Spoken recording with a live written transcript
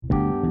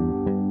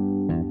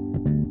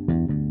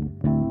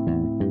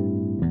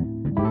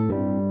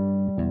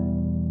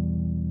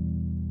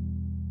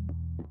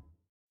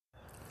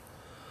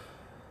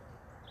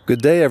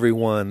Good day,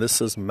 everyone.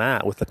 This is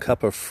Matt with A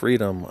Cup of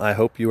Freedom. I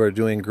hope you are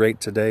doing great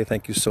today.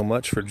 Thank you so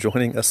much for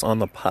joining us on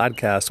the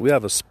podcast. We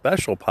have a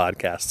special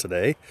podcast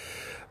today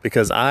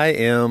because I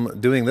am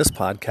doing this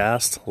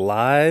podcast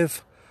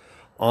live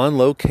on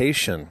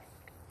location.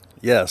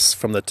 Yes,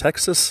 from the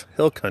Texas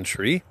Hill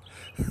Country.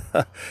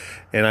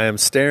 And I am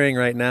staring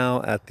right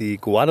now at the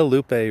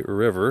Guadalupe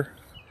River.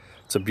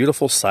 It's a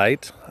beautiful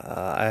sight.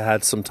 I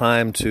had some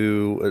time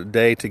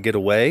today to get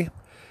away.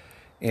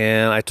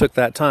 And I took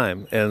that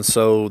time, and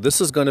so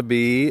this is going to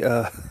be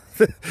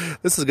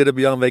this is going to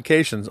be on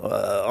vacation,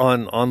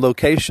 on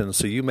location.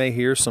 So you may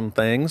hear some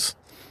things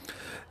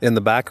in the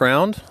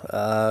background.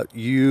 I'm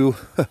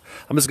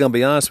just going to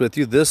be honest with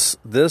you. This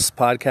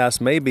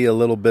podcast may be a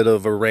little bit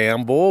of a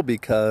ramble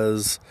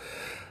because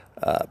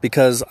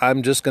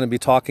I'm just going to be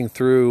talking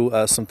through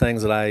some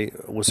things that I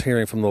was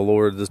hearing from the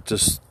Lord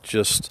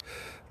just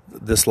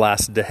this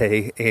last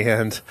day,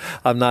 and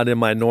I'm not in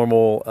my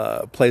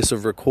normal place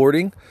of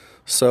recording.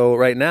 So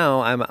right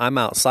now I'm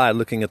outside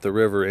looking at the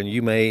river, and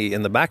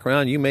in the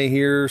background you may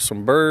hear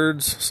some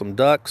birds, some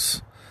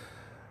ducks.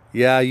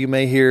 Yeah, you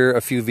may hear a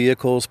few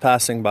vehicles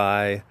passing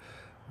by,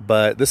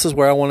 but this is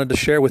where I wanted to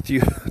share with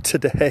you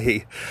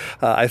today.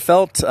 I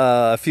felt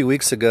a few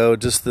weeks ago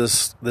just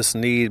this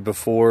need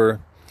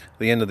before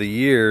the end of the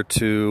year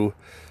to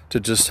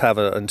just have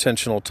an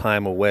intentional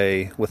time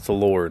away with the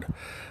Lord.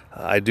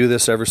 I do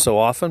this ever so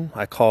often.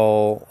 I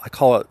call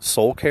it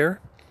soul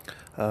care.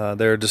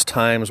 There are just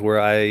times where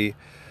I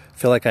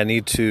feel like I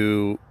need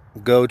to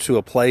go to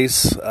a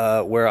place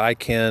where I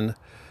can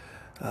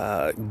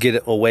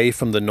get away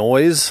from the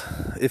noise,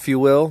 if you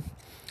will,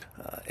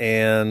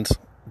 and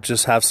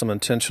just have some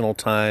intentional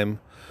time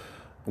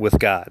with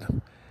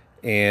God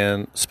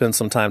and spend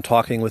some time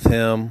talking with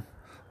Him,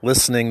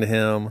 listening to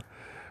Him,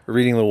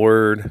 reading the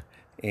Word,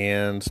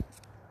 and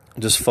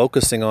just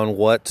focusing on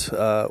what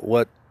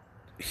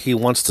He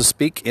wants to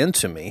speak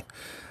into me.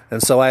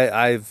 And so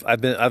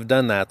I've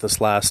done that this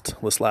last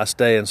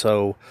day, and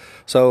so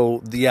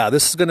yeah,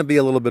 this is going to be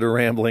a little bit of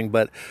rambling,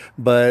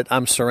 but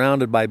I'm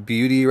surrounded by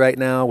beauty right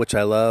now, which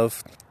I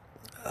love.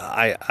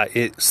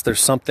 There's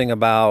something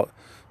about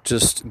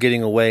just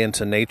getting away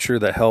into nature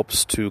that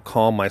helps to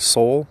calm my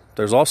soul.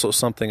 There's also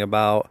something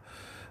about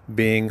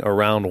being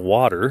around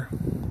water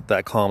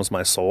that calms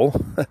my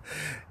soul,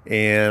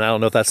 and I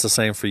don't know if that's the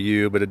same for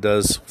you, but it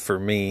does for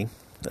me.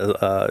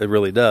 It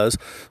really does.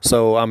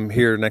 So I'm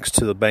here next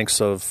to the banks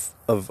of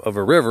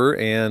a river,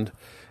 and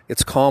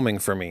it's calming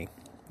for me.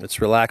 It's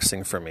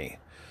relaxing for me.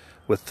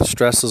 With the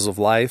stresses of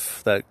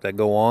life that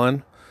go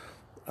on,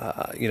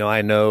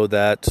 I know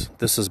that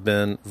this has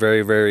been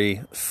very,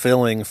 very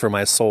filling for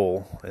my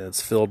soul.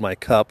 It's filled my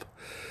cup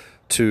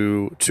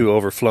to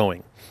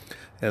overflowing.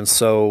 And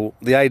so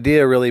the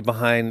idea really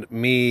behind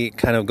me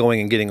kind of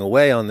going and getting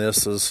away on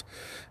this is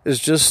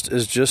just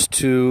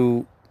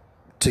to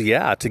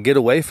get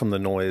away from the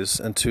noise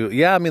and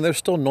there's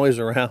still noise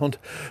around,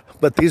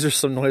 but these are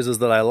some noises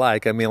that I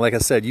like. I mean, like I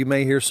said, you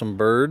may hear some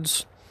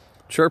birds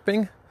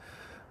chirping,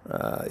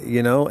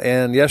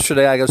 and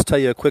yesterday I got to tell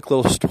you a quick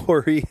little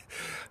story.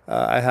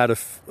 I had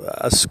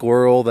a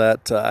squirrel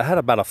that I had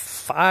about a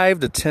 5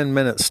 to 10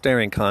 minute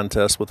staring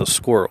contest with a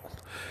squirrel.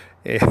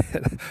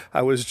 And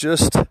I was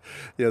just,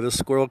 this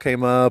squirrel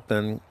came up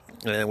and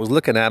was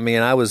looking at me,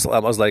 and I was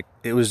like,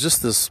 it was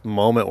just this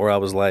moment where I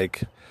was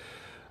like,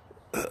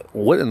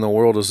 what in the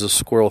world is this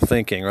squirrel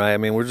thinking, right? I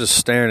mean, we're just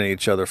staring at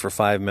each other for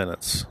 5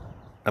 minutes.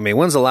 I mean,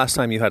 when's the last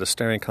time you had a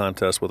staring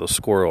contest with a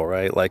squirrel,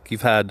 right? Like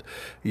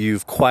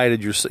you've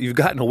quieted yourself, you've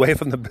gotten away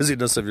from the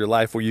busyness of your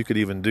life where you could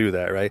even do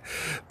that, right?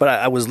 But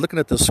I was looking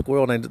at this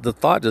squirrel, and the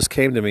thought just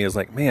came to me is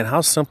like, man, how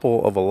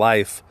simple of a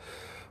life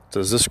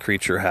does this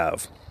creature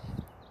have?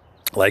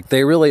 Like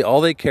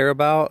all they care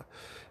about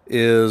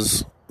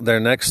is their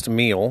next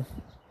meal,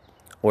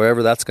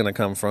 wherever that's going to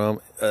come from,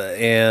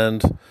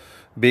 and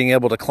being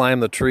able to climb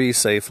the tree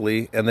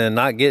safely, and then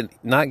not get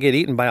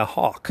eaten by a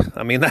hawk.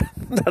 I mean,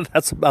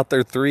 those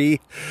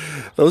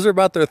are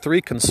about their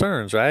three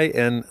concerns, right?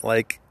 And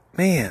like,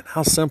 man,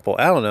 how simple.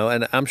 I don't know.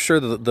 And I'm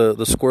sure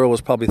the squirrel was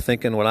probably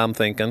thinking what I'm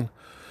thinking.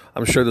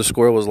 I'm sure the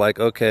squirrel was like,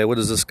 okay, what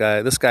is this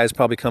guy? This guy's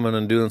probably coming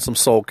and doing some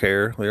soul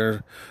care,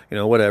 or,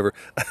 whatever.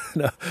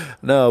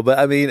 No, but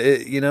I mean,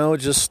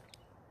 just,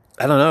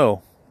 I don't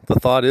know. The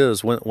thought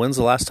is, when's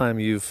the last time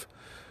you've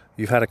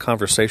had a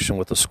conversation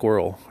with a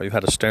squirrel, or you've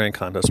had a staring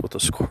contest with a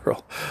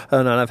squirrel?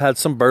 And I've had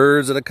some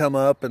birds that have come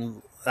up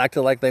and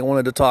acted like they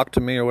wanted to talk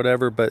to me or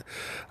whatever, but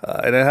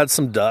and I had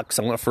some ducks.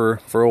 I went for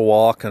a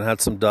walk and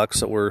had some ducks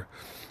that were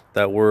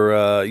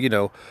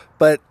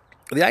but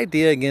the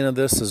idea again of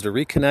this is to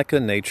reconnect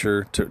in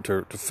nature,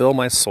 to fill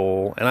my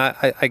soul. And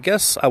I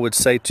guess I would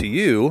say to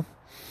you,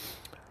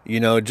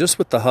 just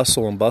with the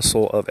hustle and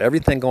bustle of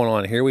everything going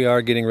on, here we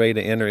are getting ready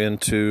to enter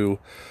into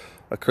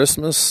a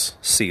Christmas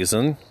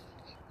season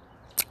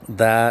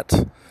that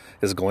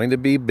is going to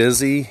be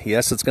busy.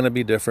 Yes, it's going to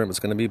be different. It's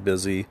going to be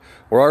busy.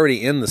 We're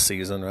already in the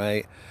season,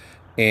 right?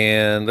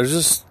 And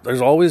there's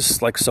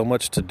always like so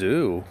much to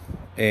do.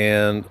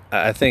 And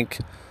I think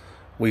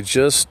we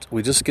just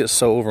get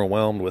so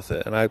overwhelmed with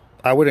it. And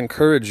I would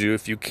encourage you,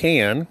 if you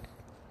can,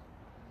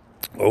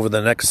 over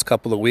the next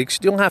couple of weeks,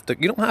 you don't have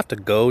to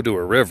go to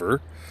a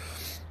river.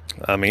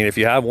 I mean, if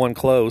you have one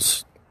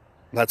close,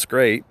 that's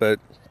great, but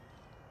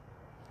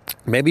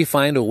maybe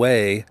find a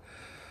way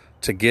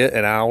to get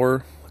an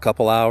hour, a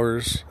couple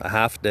hours, a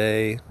half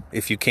day.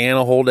 If you can,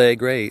 a whole day,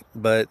 great.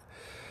 But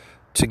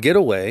to get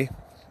away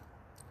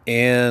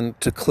and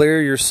to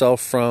clear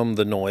yourself from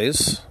the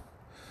noise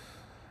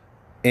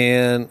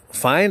and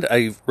find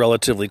a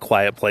relatively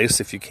quiet place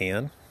if you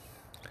can.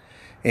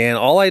 And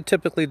all I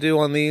typically do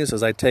on these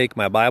is I take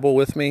my Bible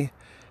with me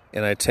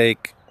and I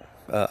take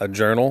a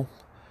journal,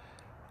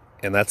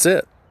 and that's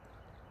it.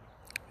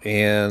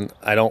 And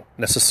I don't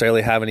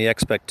necessarily have any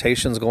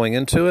expectations going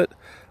into it.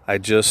 I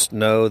just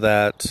know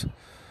that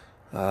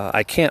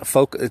I can't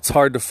focus. It's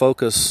hard to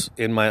focus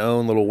in my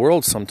own little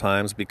world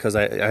sometimes because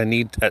I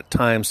need at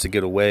times to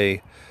get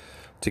away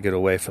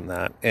from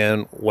that.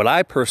 And what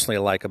I personally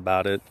like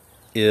about it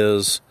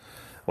is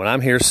when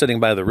I'm here sitting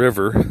by the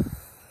river,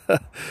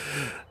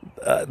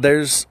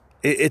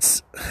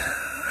 it's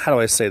how do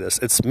I say this?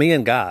 It's me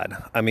and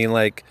God. I mean,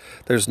 like,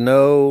 there's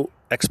no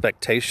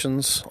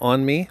expectations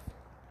on me.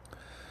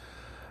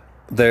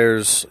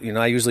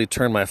 I usually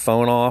turn my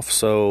phone off,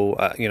 so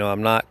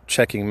I'm not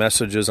checking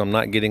messages. I'm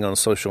not getting on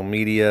social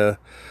media.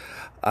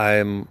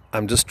 I'm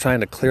just trying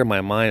to clear my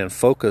mind and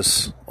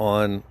focus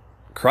on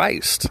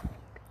Christ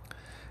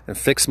and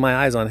fix my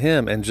eyes on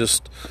Him and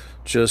just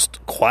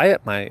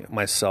quiet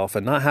myself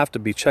and not have to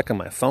be checking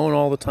my phone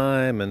all the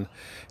time and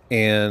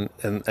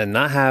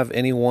not have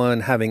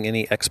anyone having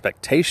any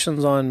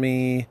expectations on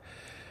me.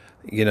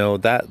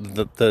 That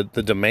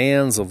the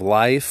demands of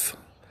life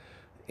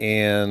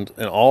and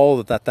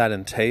all that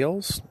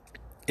entails,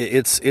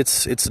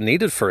 it's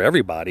needed for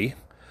everybody.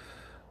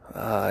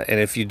 And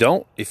if you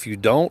don't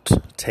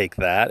take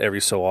that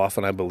every so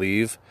often, I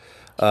believe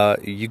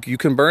you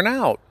can burn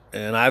out.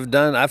 And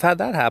I've had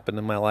that happen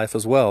in my life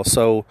as well.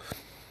 So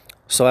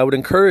I would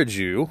encourage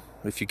you,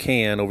 if you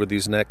can, over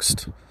these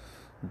next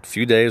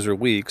few days or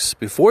weeks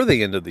before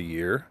the end of the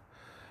year,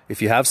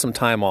 if you have some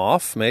time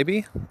off,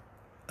 maybe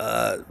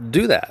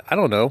do that. I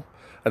don't know.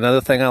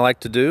 Another thing I like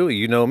to do,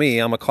 you know me,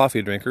 I'm a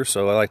coffee drinker,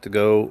 so I like to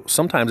go,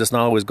 sometimes it's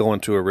not always going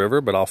to a river,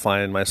 but I'll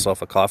find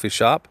myself a coffee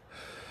shop,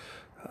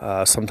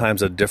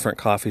 sometimes a different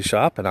coffee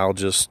shop, and I'll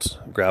just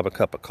grab a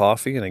cup of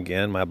coffee, and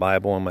again, my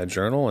Bible and my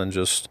journal, and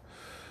just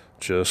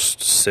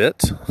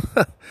sit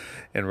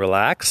and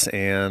relax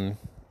and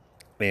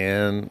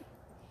read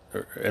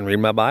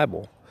my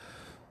Bible.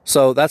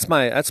 So that's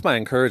my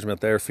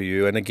encouragement there for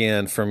you. And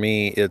again, for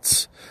me,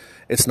 it's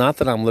not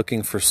that I'm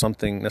looking for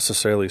something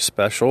necessarily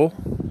special.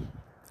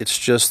 It's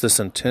just this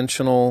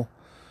intentional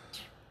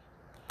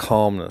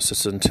calmness,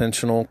 this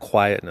intentional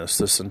quietness,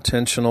 this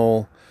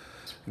intentional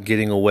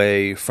getting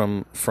away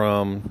from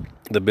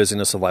the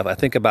busyness of life. I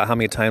think about how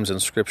many times in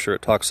Scripture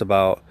it talks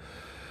about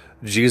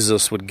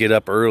Jesus would get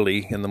up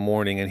early in the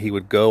morning and he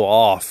would go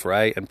off,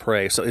 right, and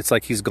pray. So it's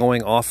like he's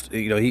going off,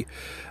 he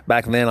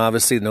back then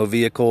obviously no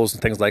vehicles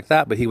and things like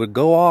that, but he would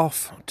go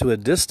off to a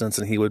distance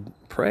and he would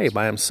pray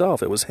by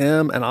himself. It was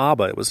him and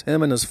Abba. It was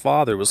him and his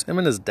father. It was him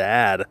and his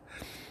dad.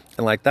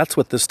 And like that's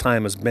what this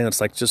time has been.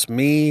 It's like just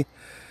me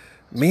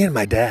and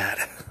my dad,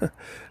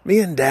 me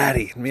and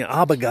Daddy, me and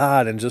Abba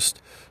God, and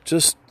just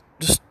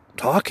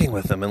talking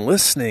with him and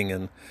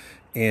listening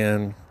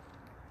and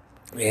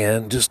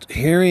just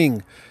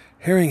hearing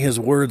his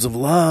words of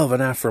love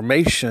and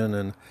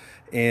affirmation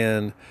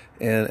and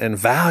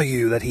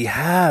value that he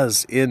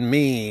has in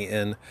me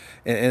and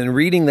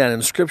reading that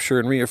in Scripture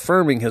and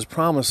reaffirming his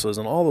promises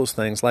and all those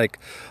things. Like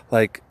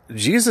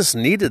Jesus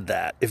needed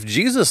that. If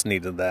Jesus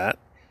needed that,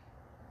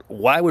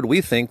 why would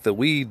we think that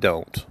we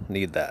don't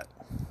need that?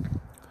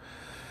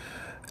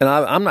 And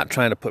I'm not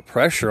trying to put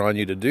pressure on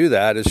you to do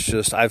that. It's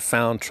just I've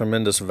found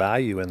tremendous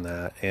value in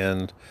that.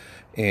 And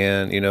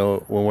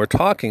when we're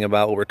talking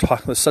about what we're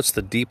talking, it's such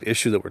the deep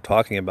issue that we're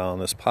talking about on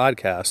this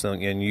podcast,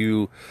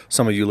 and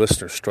some of you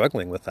listeners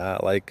struggling with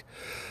that, like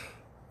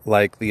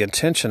the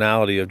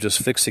intentionality of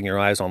just fixing your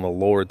eyes on the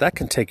Lord, that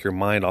can take your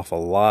mind off a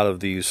lot of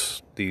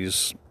these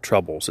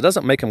troubles. It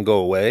doesn't make them go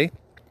away,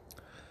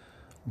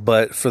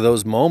 but for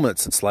those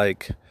moments, it's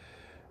like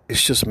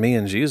it's just me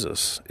and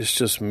Jesus. It's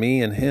just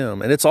me and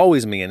Him, and it's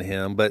always me and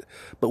Him. But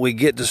we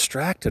get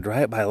distracted,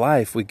 right, by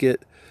life. We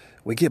get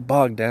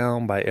bogged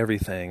down by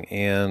everything.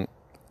 And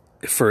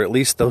for at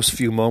least those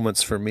few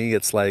moments for me,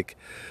 it's like,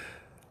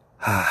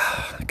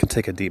 I can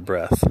take a deep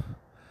breath.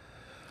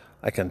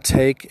 I can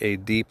take a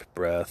deep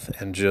breath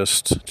and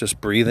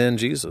just breathe in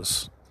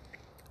Jesus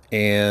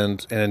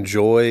and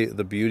enjoy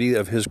the beauty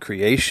of His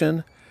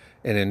creation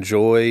and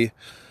enjoy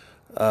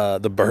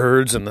the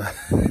birds and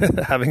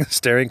having a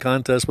staring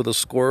contest with a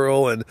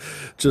squirrel and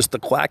just the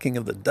quacking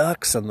of the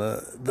ducks and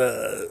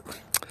the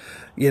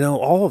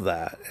all of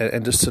that,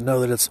 and just to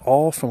know that it's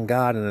all from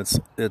God and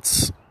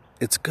it's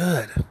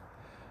good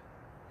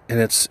and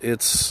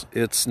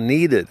it's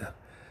needed,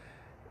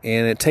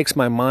 and it takes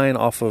my mind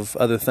off of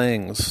other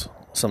things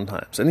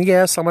sometimes. And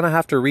yes, I'm going to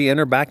have to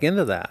re-enter back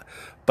into that,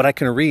 but I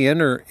can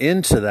re-enter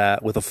into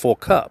that with a full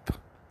cup.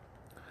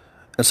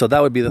 And so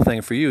that would be the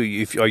thing for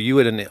you. Are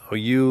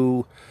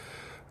you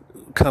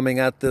coming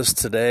at this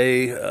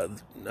today,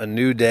 a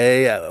new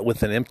day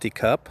with an empty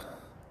cup?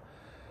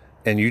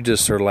 And you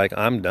just are like,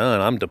 I'm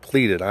done. I'm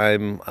depleted.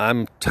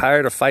 I'm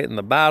tired of fighting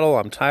the battle.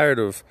 I'm tired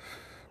of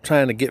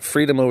trying to get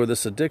freedom over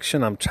this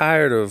addiction. I'm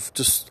tired of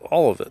just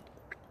all of it.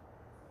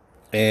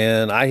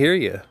 And I hear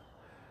you.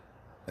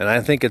 And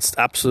I think it's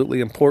absolutely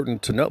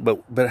important to know.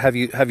 But have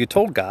you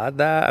told God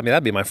that? I mean,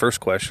 that'd be my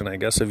first question, I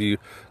guess. Have you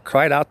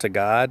cried out to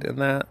God in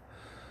that?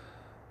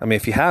 I mean,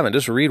 if you haven't,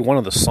 just read one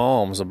of the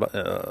Psalms,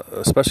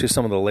 especially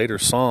some of the later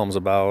Psalms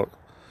about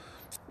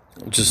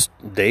just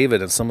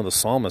David and some of the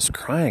psalmists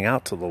crying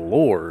out to the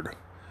Lord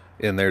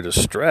in their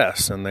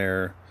distress and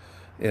their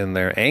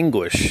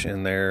anguish,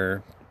 and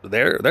they're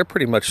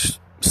pretty much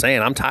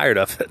saying, I'm tired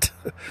of it.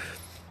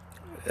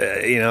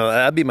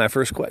 That'd be my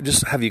first question.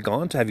 Just have you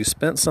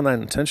spent some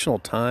intentional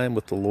time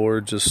with the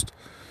Lord, just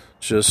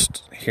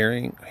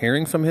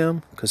hearing from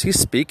him? Because he's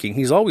speaking.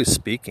 He's always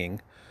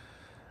speaking.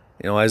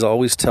 I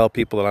always tell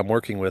people that I'm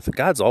working with,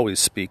 God's always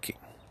speaking.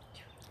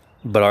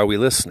 But are we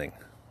listening?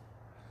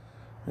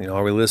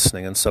 Are we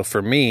listening? And so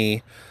for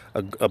me,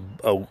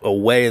 a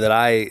way that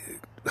I,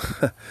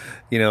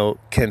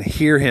 can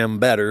hear him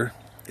better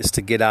is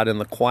to get out in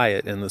the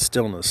quiet, in the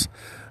stillness.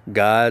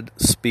 God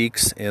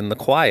speaks in the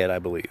quiet, I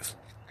believe.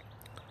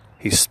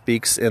 He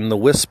speaks in the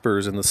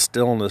whispers, in the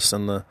stillness,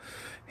 and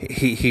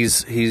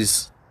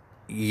he's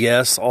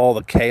yes, all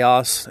the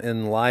chaos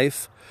in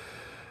life.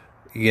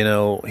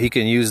 He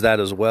can use that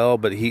as well,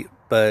 but he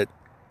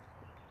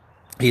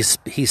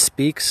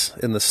speaks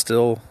in the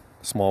still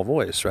small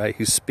voice, right?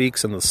 He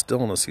speaks in the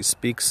stillness. He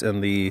speaks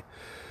in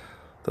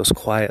those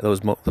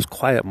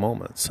quiet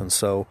moments. And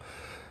so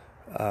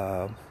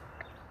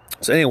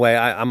anyway,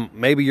 I'm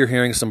maybe you're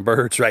hearing some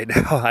birds right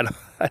now.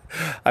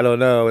 I don't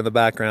know in the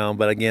background,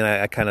 but again,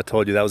 I kind of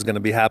told you that was going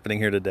to be happening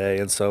here today.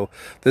 And so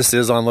this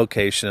is on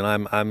location,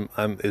 and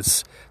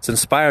it's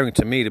inspiring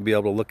to me to be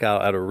able to look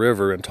out at a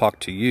river and talk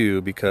to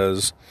you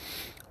because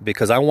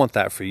I want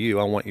that for you.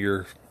 I want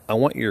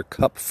your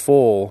cup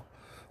full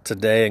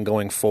today and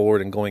going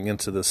forward and going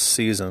into this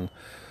season,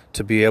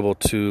 to be able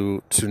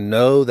to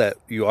know that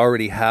you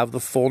already have the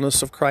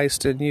fullness of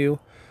Christ in you.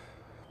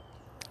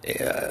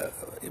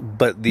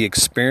 But the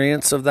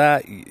experience of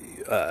that,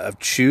 of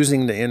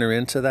choosing to enter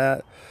into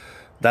that,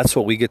 that's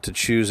what we get to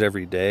choose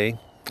every day.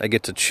 I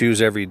get to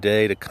choose every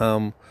day to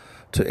come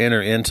to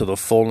enter into the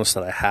fullness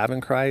that I have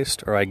in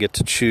Christ, or I get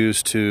to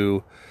choose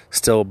to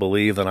still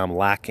believe that I'm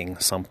lacking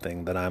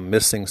something, that I'm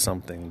missing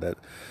something, that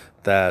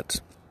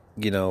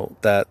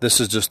this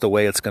is just the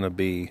way it's going to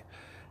be,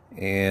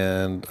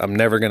 and I'm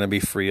never going to be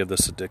free of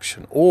this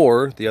addiction.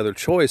 Or the other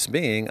choice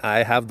being,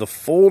 I have the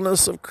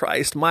fullness of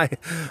Christ. My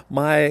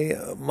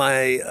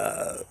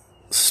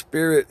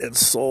spirit and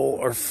soul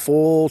are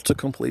full to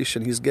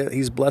completion.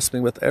 He's blessed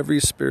me with every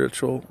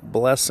spiritual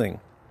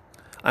blessing.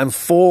 I'm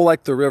full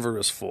like the river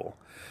is full.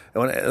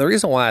 And the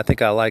reason why I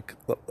think I like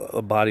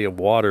a body of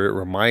water, it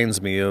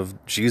reminds me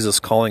of Jesus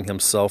calling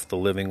himself the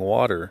living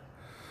water.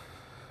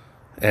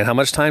 And how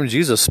much time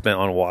Jesus spent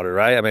on water,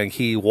 right? I mean,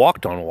 he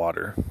walked on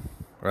water,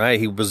 right?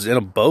 He was in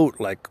a boat,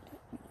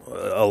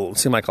 it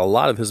seemed like a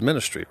lot of his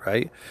ministry,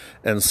 right?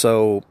 And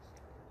so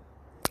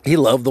he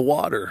loved the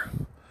water.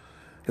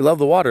 He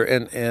loved the water.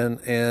 And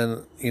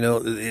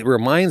it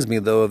reminds me,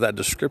 though, of that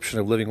description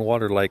of living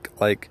water,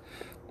 like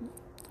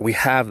we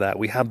have that.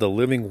 We have the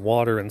living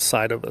water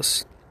inside of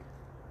us,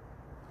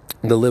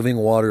 the living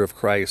water of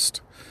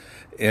Christ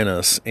in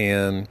us.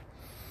 And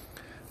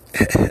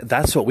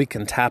that's what we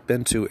can tap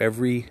into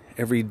every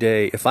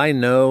day. If I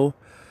know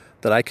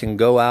that I can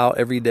go out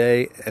every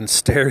day and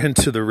stare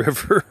into the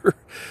river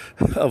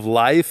of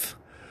life,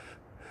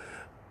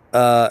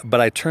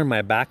 but I turn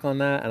my back on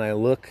that and I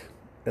look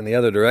in the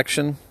other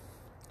direction,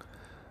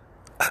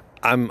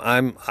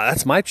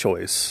 that's my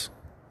choice.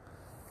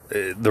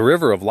 The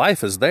river of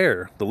life is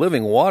there. The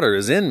living water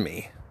is in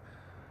me,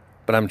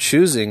 but I'm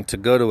choosing to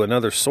go to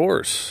another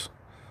source.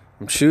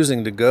 I'm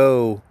choosing to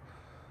go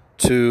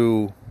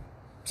to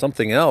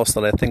something else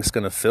that I think is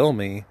going to fill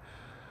me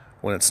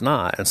when it's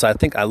not. And so I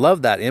think I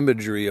love that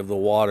imagery of the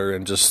water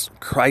and just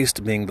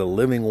Christ being the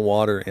living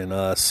water in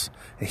us.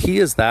 And he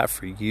is that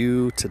for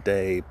you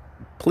today.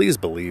 Please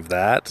believe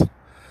that.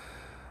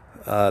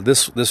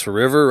 This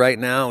river right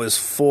now is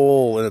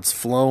full and it's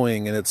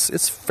flowing, and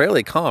it's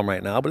fairly calm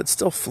right now, but it's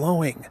still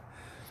flowing.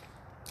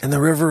 And the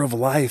river of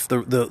life, the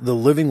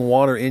living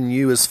water in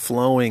you is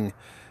flowing,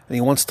 and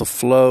he wants to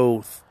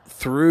flow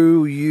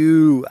through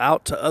you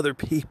out to other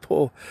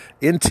people,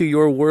 into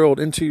your world,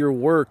 into your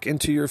work,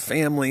 into your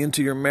family,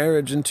 into your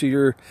marriage, into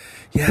your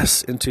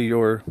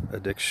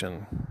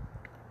addiction.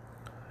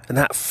 And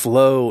that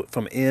flow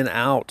from in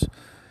out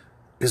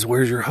is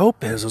where your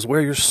hope is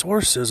where your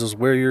source is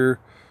where your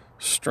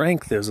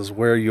strength is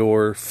where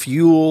your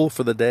fuel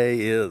for the day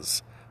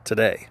is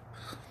today.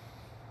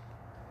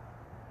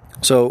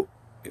 So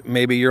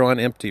maybe you're on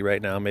empty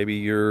right now. Maybe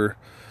you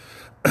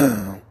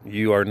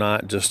are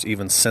not just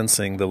even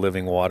sensing the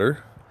living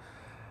water,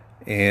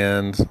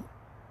 and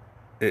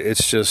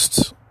it's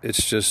just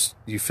it's just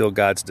you feel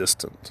God's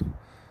distant.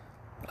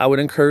 I would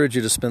encourage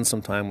you to spend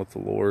some time with the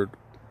Lord.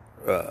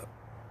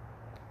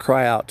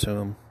 Cry out to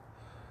Him.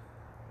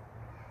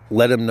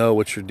 Let Him know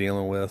what you're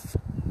dealing with.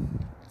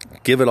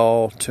 Give it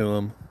all to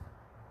Him.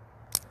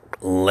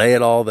 Lay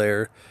it all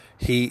there.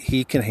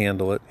 He can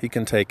handle it. He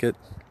can take it.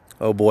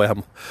 Oh boy,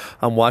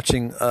 I'm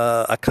watching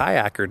a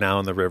kayaker now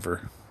in the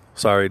river.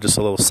 Sorry, just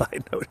a little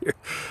side note here.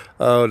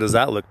 Oh, does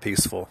that look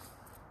peaceful?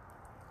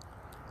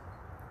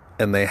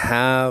 And they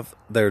have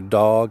their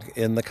dog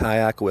in the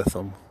kayak with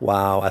them.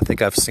 Wow, I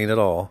think I've seen it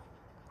all.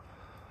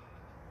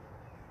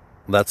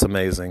 That's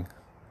amazing.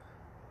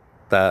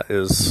 That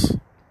is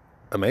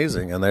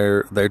amazing. And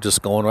they're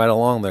just going right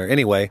along there.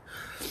 Anyway,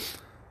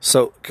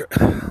 so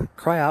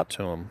cry out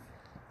to Him.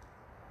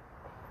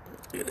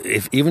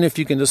 Even if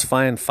you can just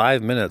find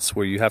 5 minutes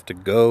where you have to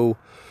go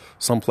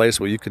someplace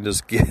where you can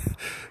just get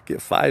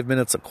 5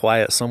 minutes of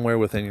quiet somewhere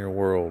within your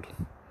world.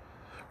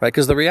 Right?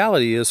 Because the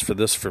reality is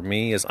for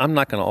me is I'm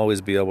not going to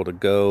always be able to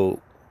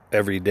go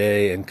every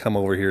day and come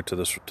over here to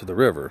the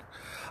river.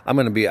 I'm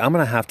going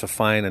to have to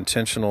find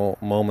intentional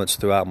moments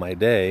throughout my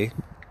day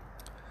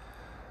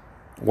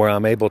where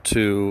I'm able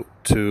to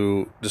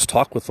just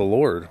talk with the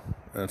Lord.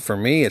 And for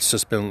me, it's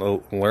just been a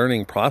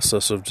learning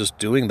process of just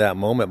doing that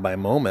moment by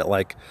moment.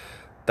 Like,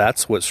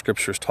 that's what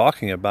Scripture's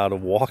talking about,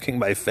 of walking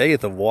by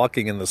faith, of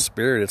walking in the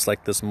Spirit. It's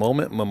like this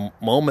moment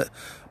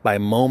by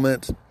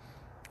moment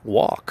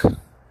walk.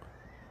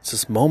 It's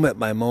this moment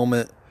by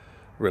moment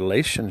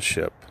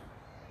relationship.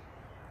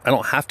 I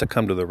don't have to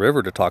come to the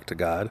river to talk to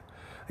God.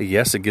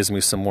 Yes, it gives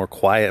me some more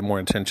quiet,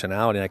 more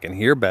intentionality. I can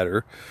hear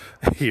better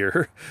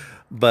here,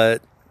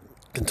 but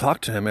I can talk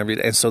to Him every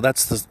day. And so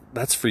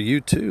that's for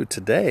you too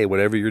today.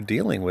 Whatever you're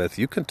dealing with,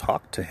 you can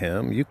talk to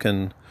Him. You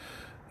can,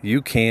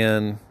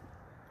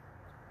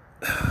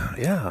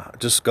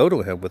 just go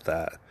to Him with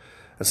that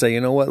and say, you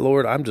know what,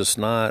 Lord, I'm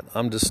not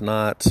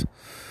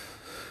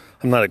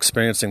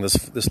experiencing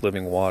this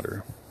living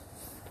water.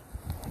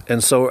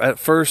 And so at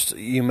first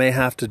you may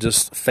have to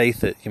just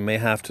faith it. You may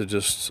have to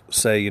just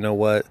say, you know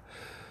what,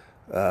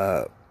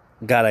 God,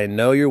 I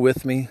know you're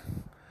with me.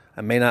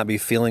 I may not be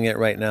feeling it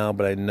right now,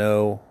 but I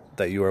know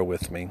that you are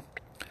with me.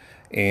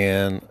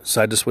 And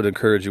so I just would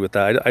encourage you with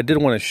that. I did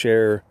want to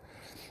share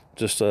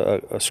just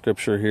a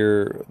scripture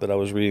here that I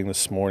was reading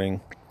this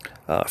morning.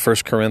 1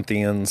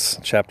 Corinthians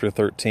chapter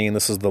 13.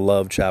 This is the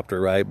love chapter,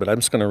 right? But I'm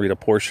just going to read a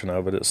portion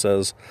of it. It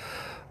says,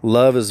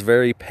 "Love is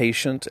very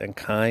patient and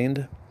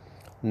kind,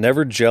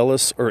 never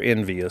jealous or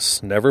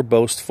envious, never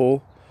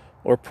boastful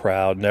or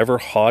proud, never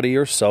haughty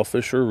or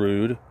selfish or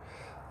rude.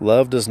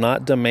 Love does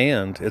not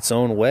demand its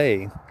own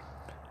way.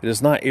 It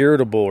is not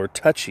irritable or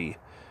touchy.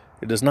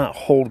 It does not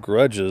hold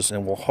grudges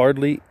and will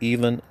hardly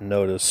even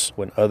notice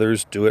when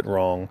others do it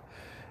wrong.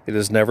 It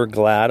is never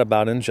glad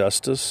about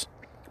injustice,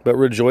 but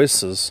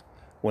rejoices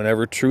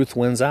whenever truth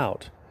wins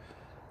out.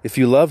 If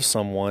you love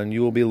someone,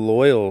 you will be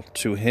loyal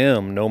to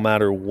him no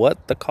matter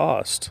what the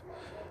cost.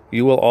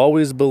 You will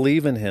always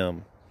believe in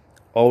him,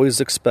 always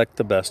expect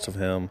the best of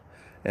him,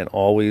 and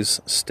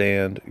always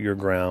stand your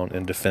ground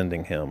in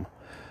defending him.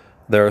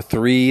 There are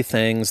 3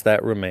 things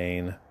that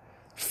remain: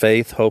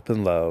 faith, hope,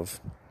 and love,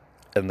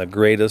 and the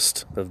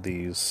greatest of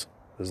these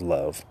is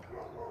love."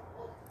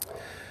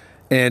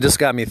 And it just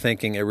got me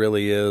thinking, it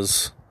really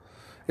is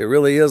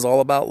all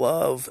about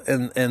love.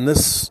 And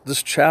this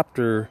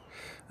chapter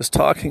is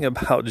talking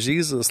about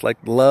Jesus. Like,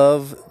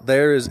 love,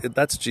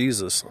 that's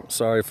Jesus. I'm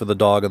sorry for the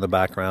dog in the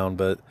background,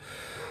 but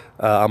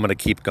I'm going to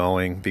keep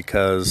going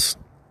because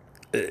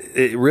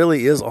it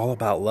really is all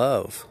about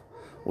love.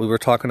 We were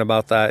talking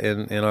about that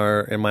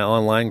in my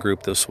online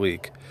group this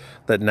week.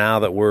 That now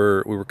that we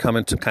were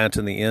coming to kind of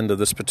to the end of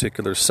this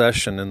particular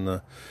session in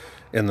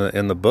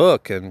the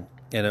book, and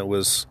it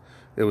was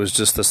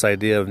just this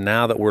idea of,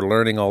 now that we're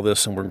learning all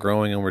this and we're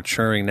growing and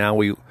maturing, now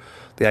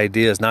the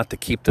idea is not to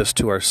keep this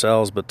to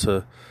ourselves, but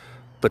to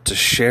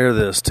share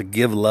this, to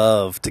give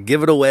love, to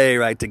give it away,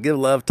 right? To give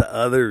love to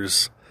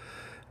others,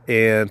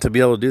 and to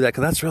be able to do that,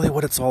 because that's really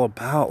what it's all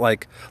about.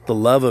 Like, the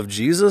love of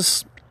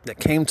Jesus that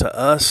came to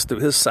us through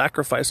his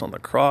sacrifice on the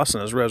cross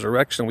and his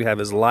resurrection. We have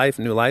his life,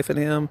 new life in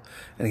him,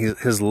 and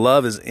his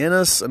love is in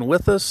us and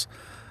with us.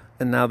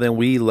 And now then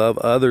we love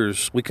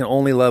others. We can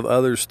only love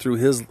others through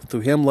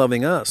him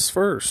loving us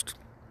first.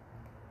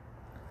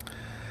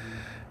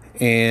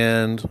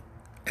 And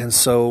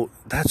so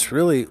that's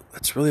really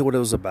what it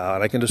was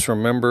about. I can just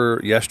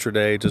remember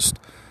yesterday just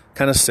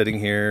kind of sitting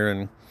here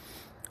and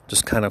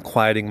just kind of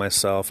quieting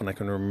myself, and I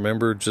can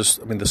remember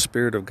the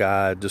Spirit of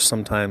God just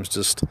sometimes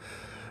just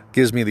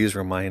gives me these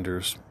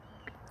reminders.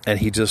 And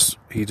he just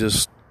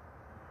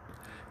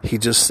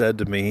said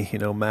to me, you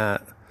know,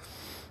 Matt,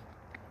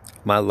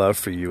 my love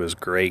for you is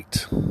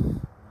great.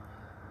 And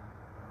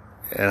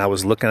I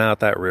was looking out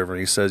that river, and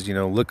he says, you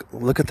know,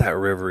 look at that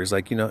river. He's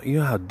like, you know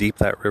how deep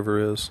that river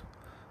is?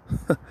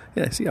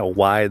 Yeah, see how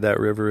wide that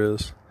river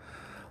is?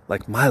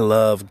 Like, my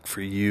love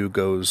for you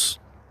goes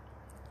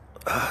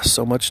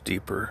so much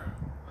deeper,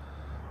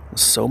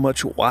 so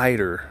much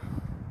wider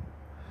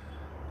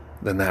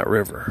than that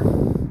river.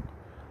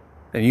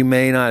 And you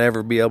may not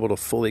ever be able to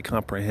fully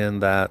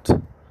comprehend that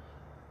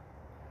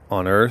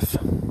on earth,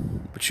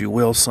 but you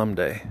will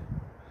someday.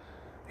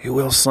 You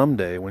will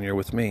someday when you're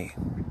with me.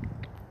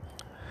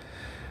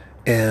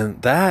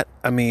 And that,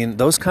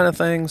 those kind of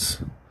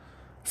things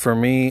for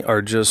me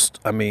are just,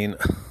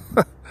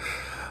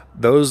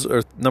 those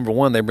are, number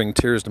one, they bring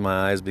tears to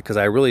my eyes because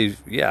I really,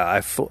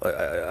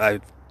 I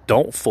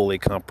don't fully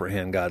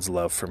comprehend God's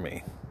love for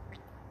me.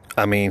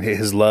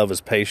 His love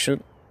is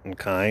patient and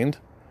kind,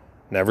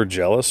 never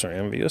jealous or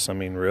envious.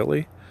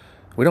 Really?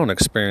 We don't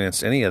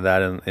experience any of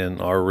that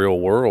in our real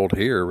world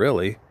here,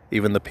 really.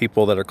 Even the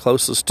people that are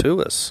closest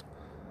to us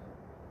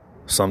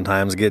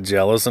sometimes get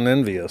jealous and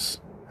envious.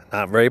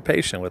 Not very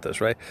patient with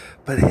us, right?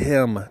 But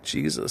him,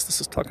 Jesus,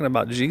 this is talking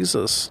about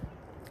Jesus.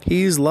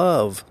 He's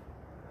love.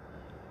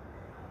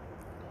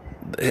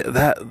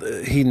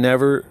 That he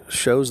never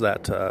shows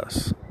that to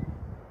us.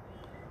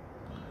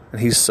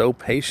 And he's so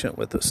patient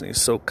with us, and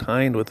he's so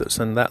kind with us.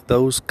 And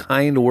those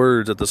kind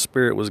words that the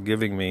Spirit was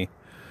giving me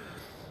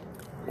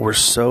were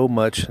so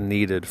much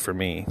needed for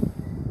me.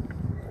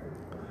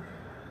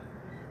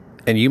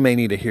 And you may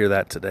need to hear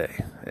that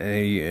today.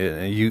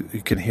 And you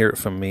can hear it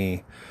from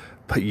me.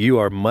 But you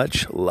are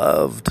much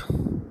loved.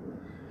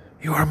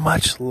 You are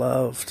much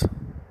loved.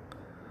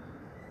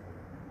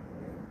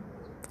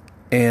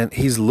 And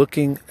he's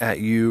looking at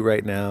you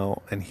right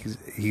now, and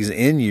he's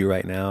in you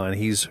right now, and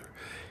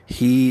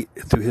he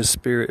through his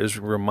Spirit is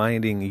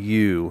reminding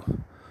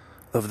you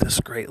of this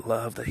great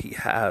love that he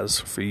has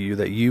for you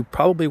that you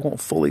probably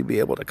won't fully be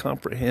able to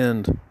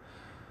comprehend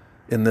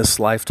in this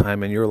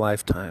lifetime, in your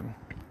lifetime.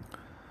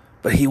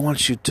 But he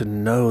wants you to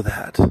know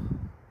that.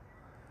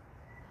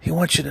 He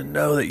wants you to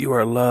know that you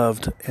are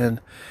loved, and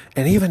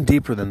even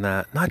deeper than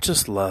that, not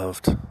just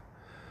loved,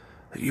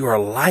 that you are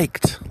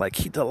liked, like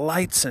he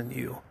delights in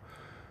you.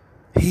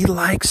 He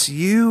likes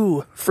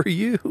you for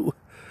you,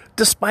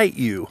 despite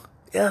you.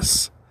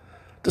 Yes,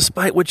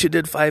 despite what you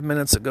did 5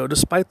 minutes ago,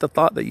 despite the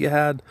thought that you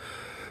had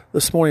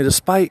this morning,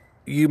 despite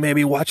you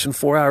maybe watching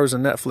 4 hours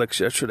of Netflix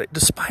yesterday,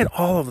 despite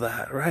all of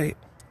that, right?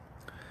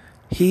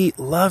 He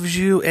loves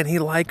you and he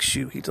likes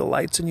you. He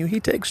delights in you. He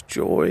takes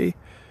joy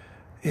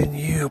in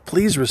you.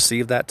 Please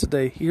receive that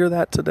today. Hear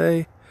that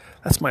today.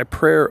 That's my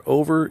prayer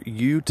over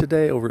you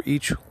today, over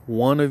each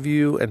one of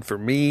you, and for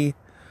me,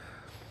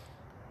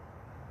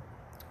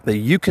 that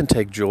you can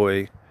take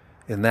joy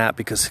in that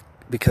because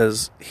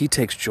he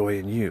takes joy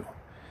in you.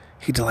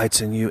 He delights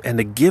in you. And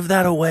to give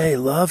that away,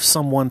 love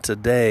someone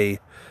today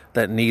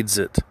that needs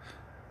it.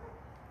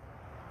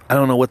 I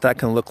don't know what that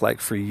can look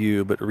like for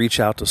you, but reach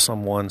out to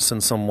someone,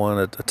 send someone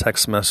a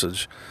text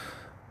message.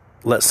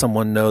 Let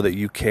someone know that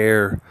you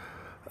care.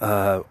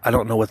 I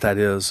don't know what that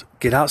is.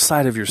 Get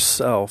outside of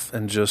yourself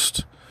and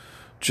just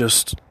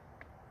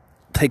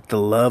take the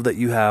love that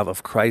you have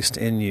of Christ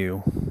in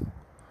you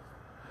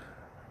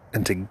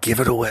and to give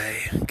it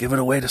away. Give it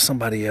away to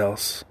somebody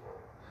else.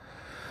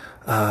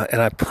 And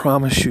I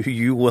promise you,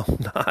 you will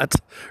not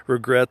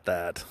regret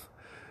that.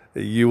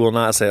 You will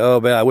not say,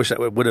 oh, man, I wish I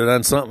would have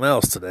done something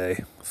else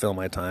today. Fill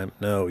my time.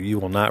 No, you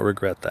will not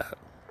regret that.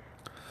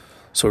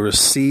 So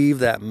receive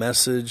that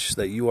message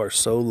that you are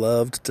so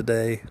loved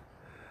today.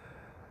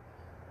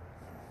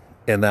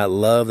 And that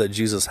love that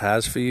Jesus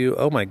has for you.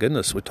 Oh, my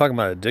goodness. We're talking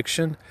about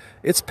addiction.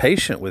 It's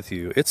patient with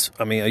you.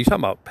 Are you talking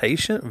about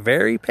patient?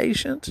 Very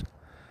patient?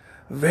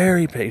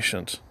 Very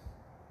patient.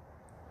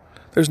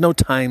 There's no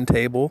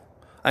timetable.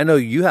 I know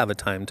you have a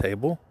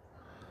timetable.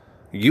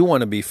 You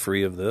want to be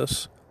free of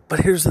this.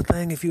 But here's the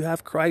thing. If you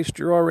have Christ,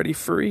 you're already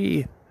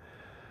free.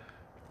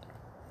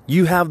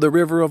 You have the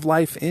river of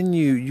life in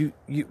you.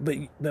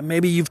 But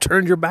maybe you've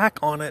turned your back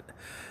on it.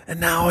 And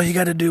now all you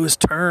got to do is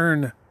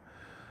turn.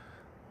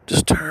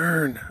 Just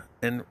turn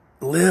and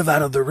live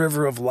out of the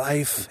river of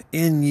life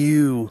in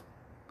you.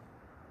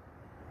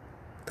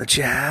 That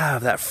you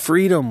have, that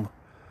freedom.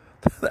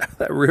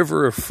 That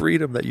river of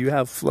freedom that you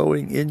have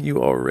flowing in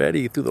you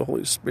already through the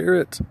Holy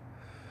Spirit.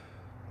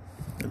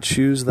 And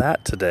choose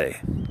that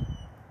today.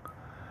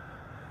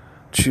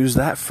 Choose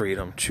that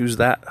freedom. Choose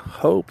that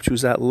hope.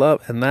 Choose that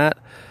love. And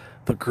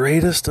the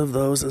greatest of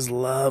those is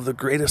love. The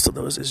greatest of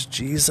those is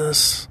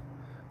Jesus.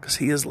 Because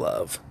he is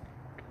love.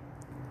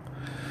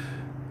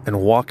 And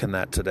walk in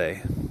that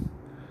today.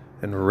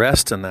 And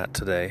rest in that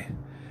today.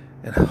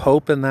 And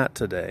hope in that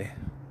today.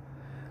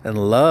 And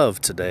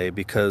love today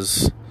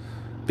because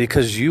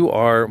you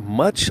are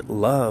much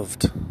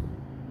loved.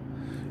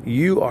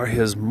 You are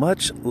his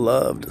much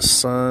loved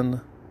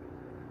son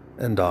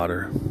and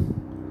daughter.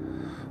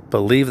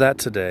 Believe that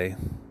today.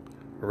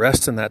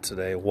 Rest in that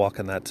today. Walk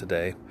in that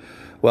today.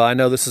 Well, I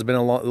know this has been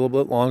a little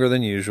bit longer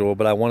than usual,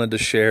 but I wanted to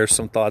share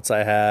some thoughts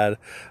I had.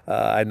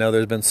 I know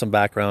there's been some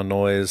background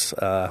noise.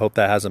 I hope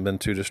that hasn't been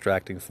too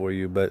distracting for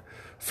you. But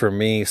for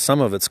me, some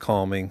of it's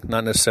calming.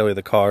 Not necessarily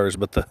the cars,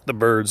 but the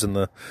birds and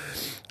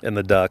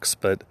the ducks.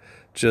 But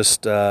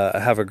just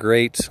have a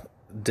great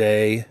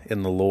day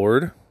in the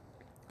Lord.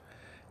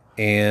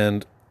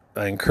 And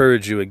I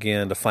encourage you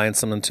again to find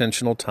some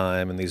intentional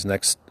time in these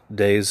next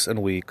days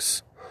and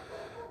weeks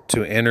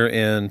to enter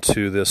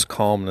into this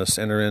calmness,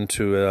 enter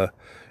into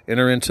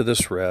enter into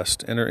this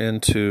rest, enter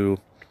into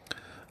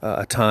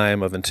a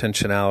time of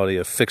intentionality,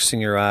 of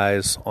fixing your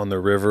eyes on the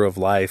river of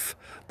life,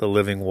 the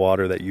living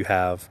water that you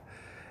have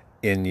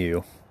in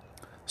you.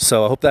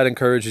 So I hope that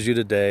encourages you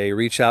today.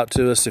 Reach out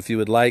to us if you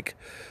would like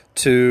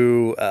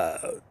to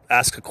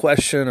ask a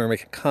question or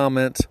make a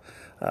comment,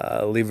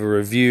 leave a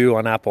review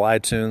on Apple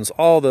iTunes,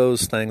 all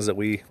those things that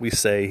we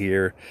say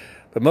here.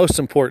 But most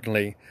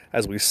importantly,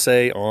 as we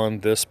say on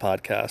this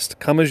podcast,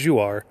 come as you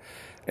are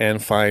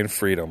and find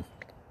freedom.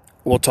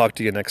 We'll talk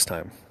to you next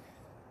time.